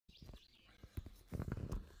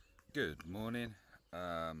Good morning.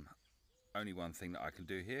 Only one thing that I can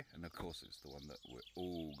do here, and of course it's the one that we're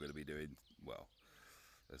all going to be doing, well,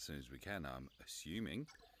 as soon as we can, I'm assuming,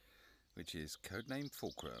 which is codename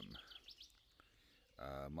Fulcrum.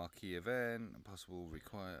 Marquee event, possible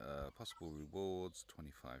rewards,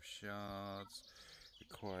 25 shards.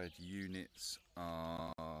 Required units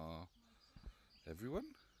are everyone.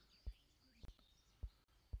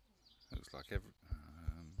 Looks like okay,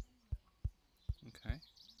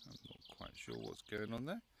 I'm not quite sure what's going on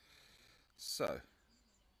there. So,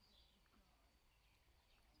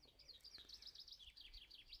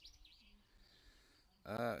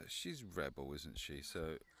 she's rebel, isn't she?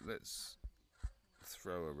 So let's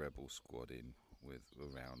throw a rebel squad in with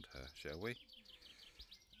around her, shall we?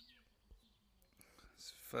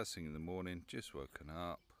 It's first thing in the morning, just woken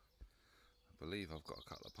up. I believe I've got a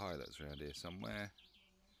couple of pilots around here somewhere.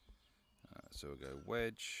 So we'll go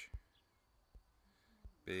Wedge,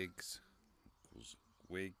 Biggs, equals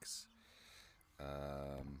Wigs,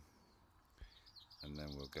 and then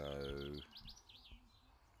we'll go.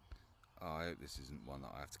 Oh, I hope this isn't one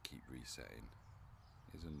that I have to keep resetting.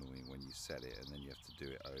 It's annoying when you set it and then you have to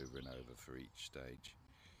do it over and over for each stage.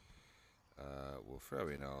 We'll throw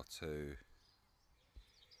in R2.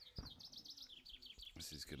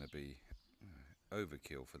 This is going to be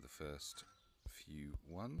overkill for the first few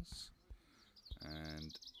ones.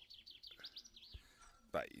 And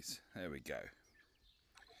bays. There we go.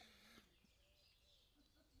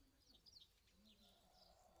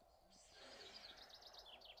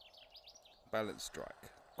 Balanced strike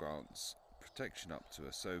grants protection up to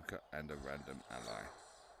Ahsoka and a random ally.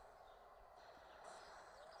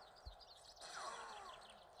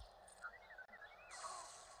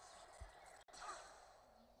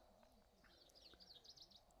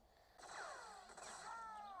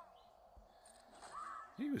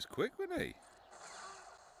 He was quick, wasn't he?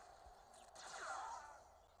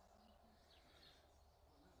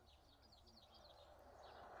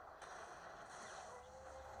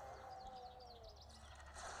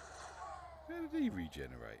 How did he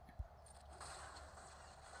regenerate?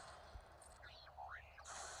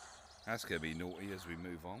 That's going to be naughty as we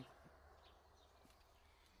move on.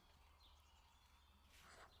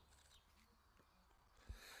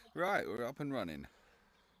 Right, we're up and running.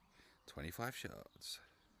 25 shards.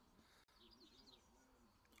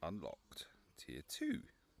 Unlocked. Tier 2.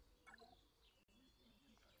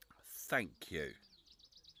 Thank you.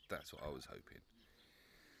 That's what I was hoping.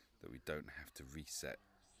 That we don't have to reset.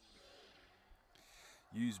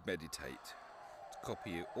 Use Meditate to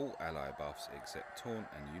copy all ally buffs except taunt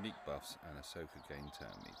and unique buffs, and Ahsoka gain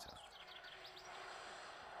turn meter.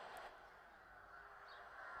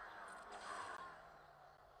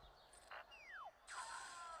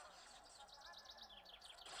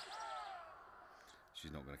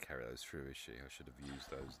 She's not going to carry those through, is she? I should have used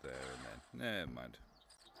those there and then. Never mind.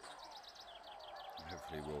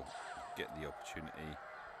 Hopefully we'll get the opportunity.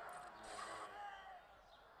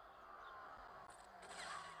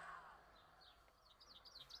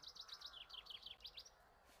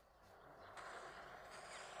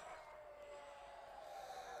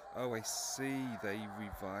 Oh, I see. They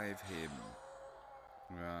revive him.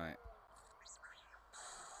 Right.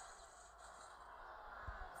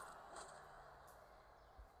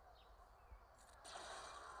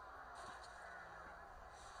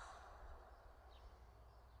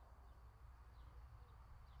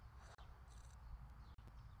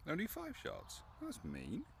 Only 5 shots. That's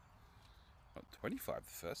mean. Not 25 the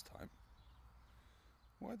first time.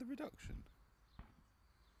 Why the reduction?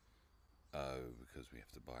 Oh, because we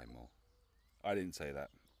have to buy more. I didn't say that.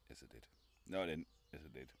 Yes, I did. No, I didn't. Yes, I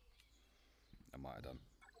did. I might have done.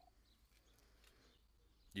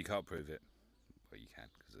 You can't prove it. Well, you can,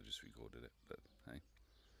 because I just recorded it. But, hey.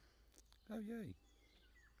 Oh, yay.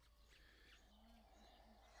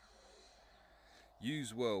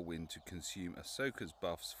 Use Whirlwind to consume Ahsoka's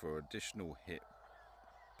buffs for additional hit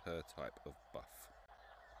per type of buff.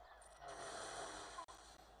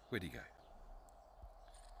 Where'd he go?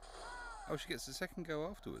 Oh, she gets the second go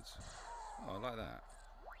afterwards. Oh, I like that.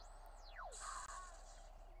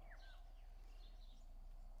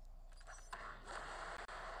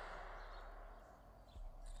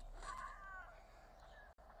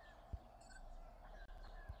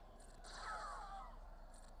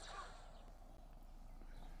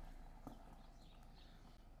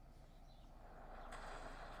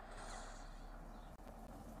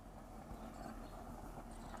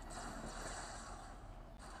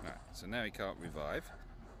 Right, so now he can't revive.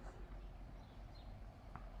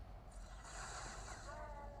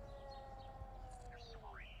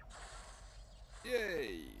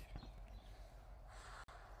 Yay!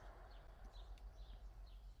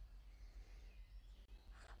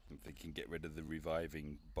 can get rid of the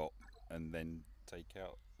reviving bot and then take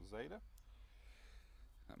out Zeta.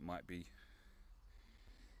 That might be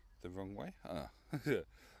the wrong way.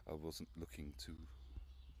 I wasn't looking to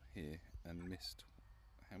here and missed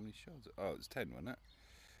how many shards? Oh, it's 10, wasn't it?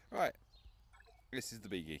 Right, this is the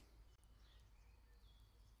biggie.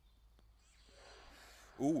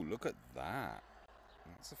 Ooh, look at that.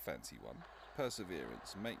 That's a fancy one.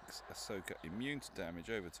 Perseverance makes Ahsoka immune to damage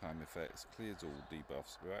over time effects, clears all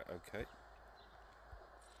debuffs. Right, okay.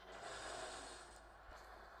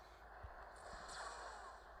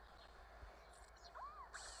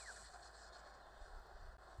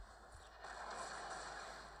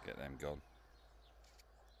 Get them gone.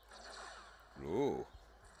 Ooh.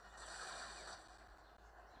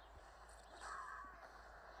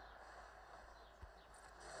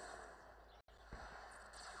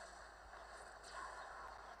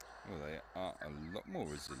 Well, they are a lot more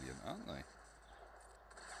resilient, aren't they?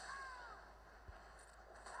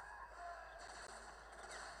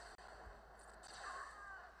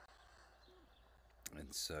 And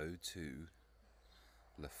so too,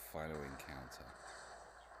 the final encounter.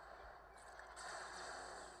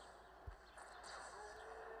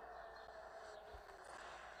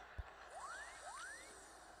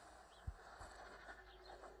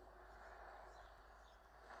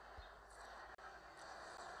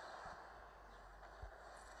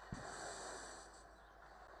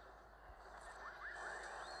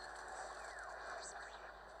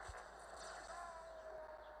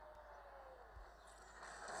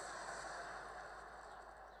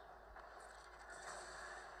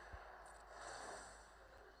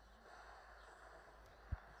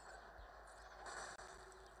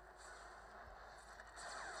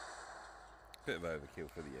 Bit of overkill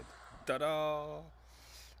for the end. Ta-da!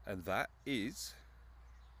 And that is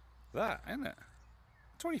that, isn't it?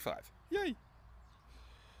 25. Yay!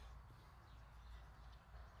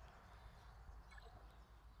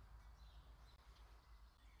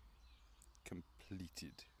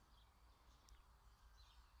 Completed.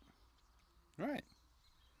 Right.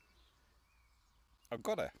 I've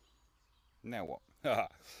got her. Now what?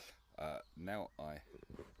 Now I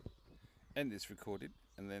end this recording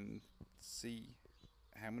and then see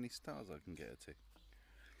how many stars I can get her to.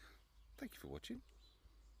 Thank you for watching.